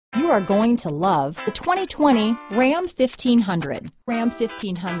are going to love the 2020 Ram 1500. Ram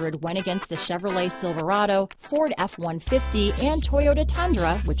 1500 went against the Chevrolet Silverado, Ford F-150, and Toyota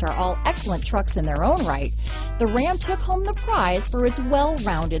Tundra, which are all excellent trucks in their own right. The Ram took home the prize for its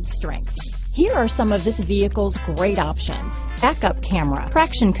well-rounded strengths. Here are some of this vehicle's great options: backup camera,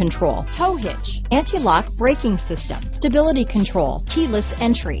 traction control, tow hitch, anti-lock braking system, stability control, keyless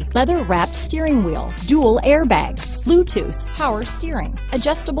entry, leather-wrapped steering wheel, dual airbags, Bluetooth, power steering,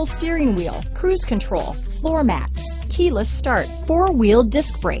 adjustable steering wheel, cruise control, floor mats, keyless start, four-wheel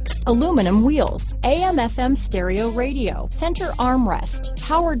disc brakes, aluminum wheels, AM/FM stereo radio, center armrest,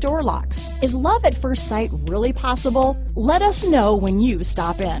 power door locks. Is love at first sight really possible? Let us know when you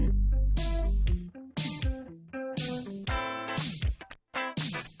stop in.